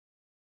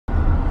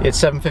It's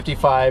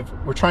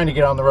 7:55. We're trying to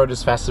get on the road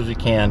as fast as we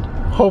can.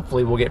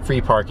 Hopefully we'll get free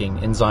parking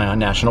in Zion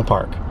National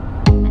Park.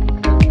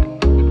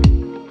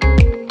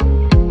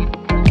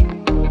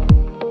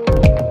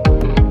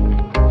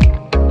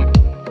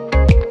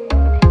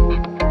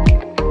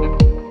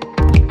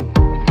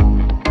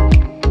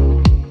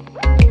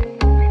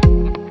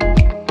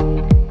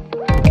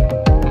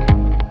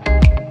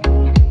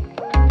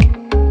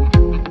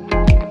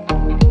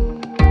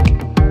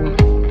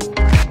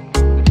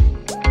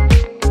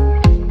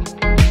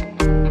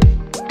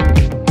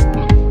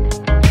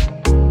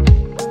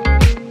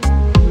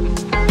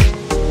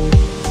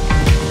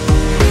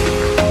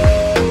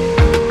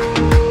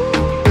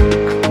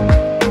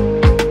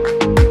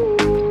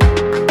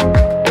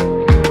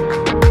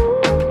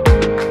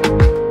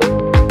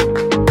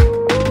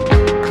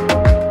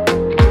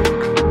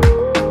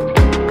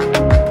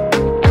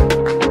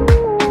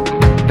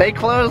 They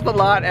closed the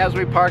lot as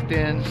we parked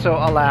in, so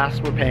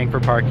alas, we're paying for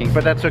parking,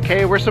 but that's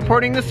okay. We're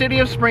supporting the city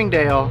of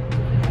Springdale,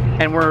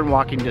 and we're in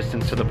walking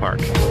distance to the park.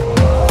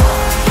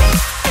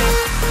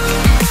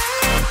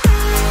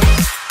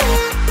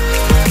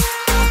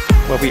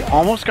 Well, we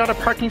almost got a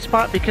parking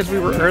spot because we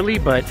were early,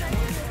 but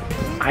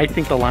I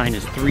think the line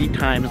is 3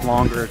 times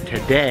longer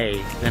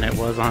today than it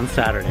was on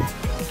Saturday.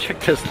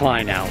 Check this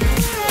line out.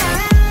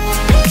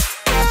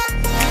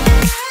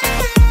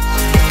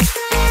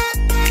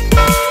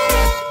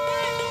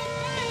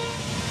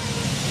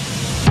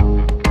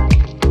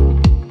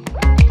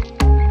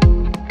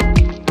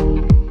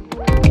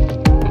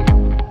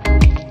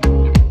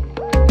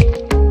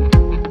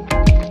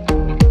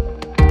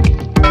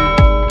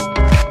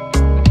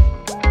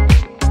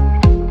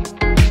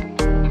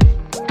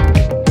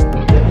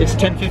 It's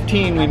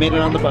 10:15, we made it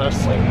on the bus.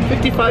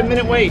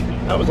 55-minute wait.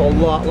 That was a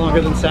lot longer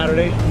than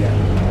Saturday.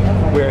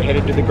 We're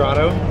headed to the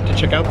grotto to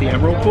check out the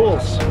Emerald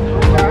Pools.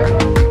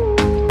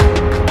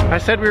 I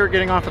said we were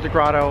getting off at the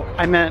grotto.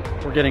 I meant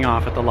we're getting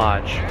off at the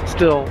lodge.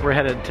 Still, we're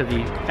headed to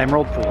the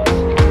Emerald Pools.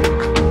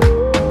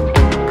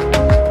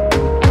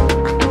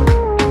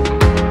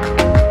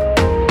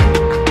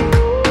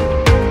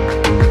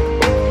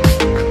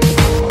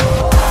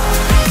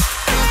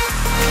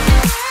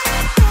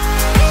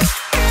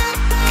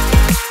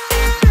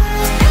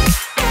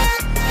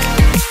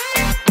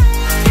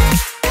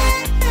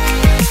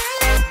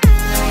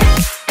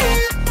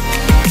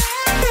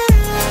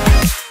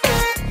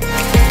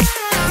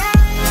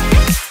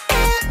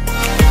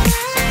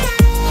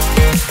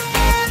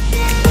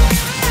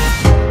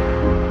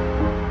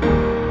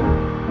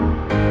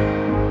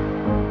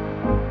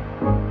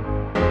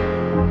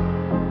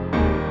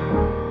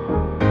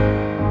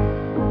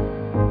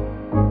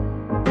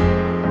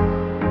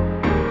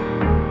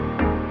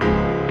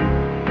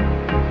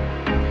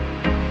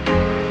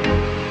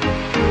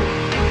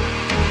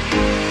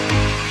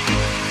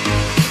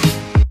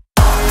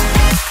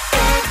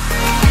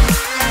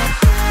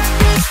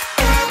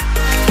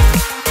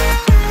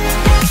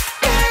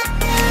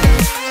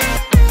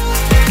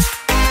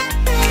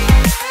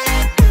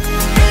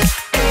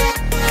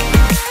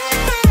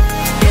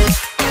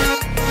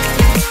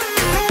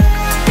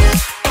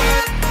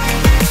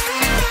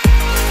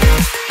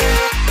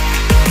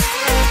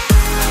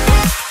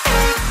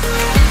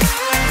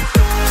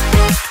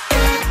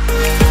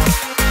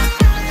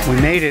 We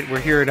made it. We're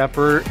here at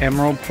Upper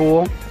Emerald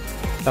Pool.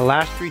 The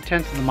last 3/10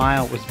 of the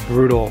mile was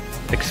brutal.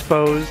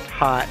 Exposed,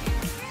 hot,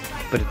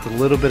 but it's a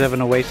little bit of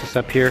an oasis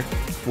up here.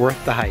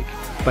 Worth the hike,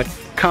 but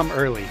come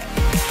early.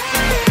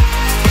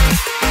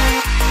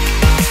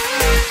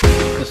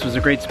 This was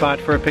a great spot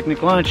for a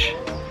picnic lunch.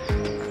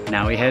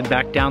 Now we head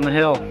back down the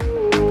hill.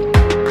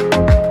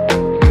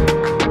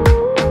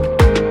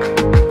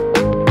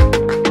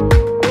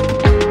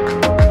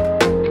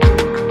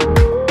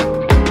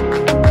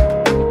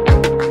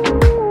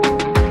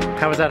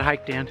 How was that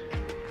hike, Dan?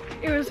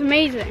 It was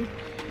amazing.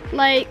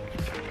 Like,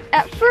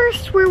 at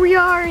first where we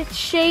are, it's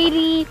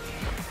shady.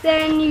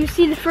 Then you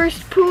see the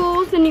first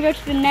pools, then you go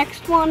to the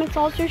next one, it's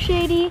also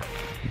shady.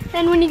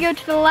 Then when you go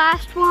to the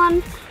last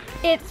one,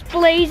 it's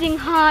blazing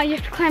hot. You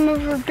have to climb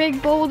over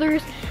big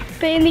boulders.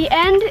 But in the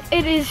end,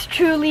 it is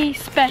truly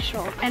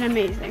special and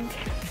amazing.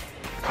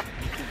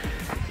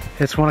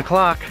 It's 1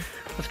 o'clock.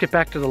 Let's get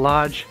back to the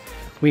lodge.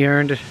 We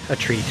earned a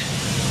treat.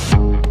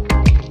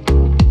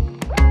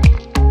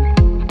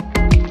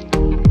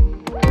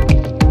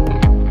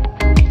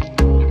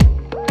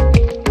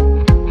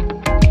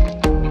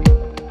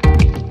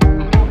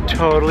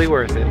 Totally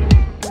worth it.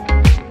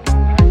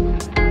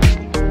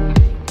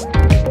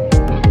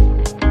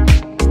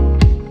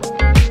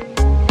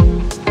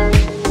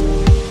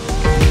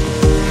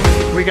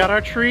 We got our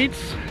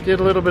treats,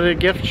 did a little bit of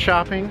gift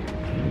shopping.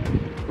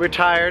 We're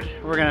tired.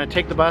 We're gonna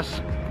take the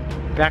bus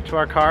back to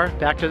our car,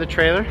 back to the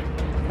trailer,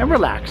 and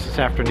relax this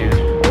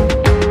afternoon.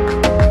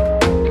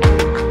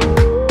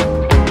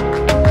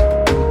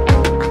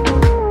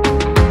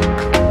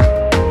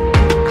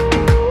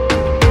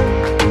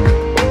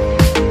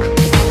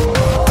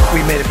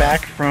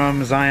 Back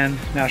from Zion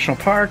National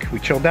Park. We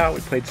chilled out,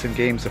 we played some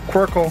games of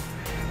Quirkle,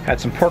 had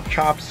some pork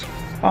chops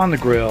on the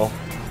grill,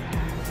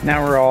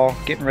 Now we're all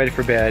getting ready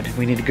for bed.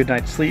 We need a good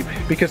night's sleep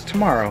because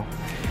tomorrow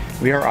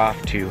we are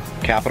off to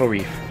Capitol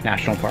Reef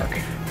National Park.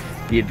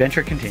 The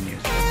adventure continues.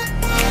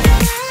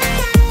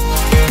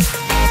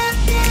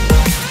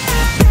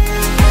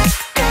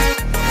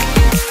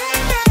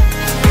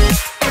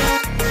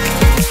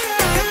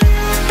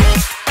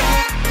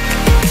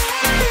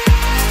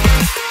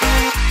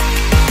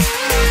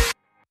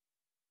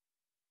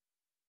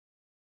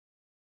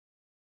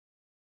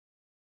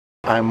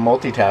 I'm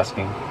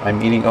multitasking.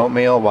 I'm eating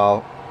oatmeal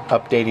while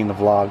updating the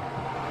vlog.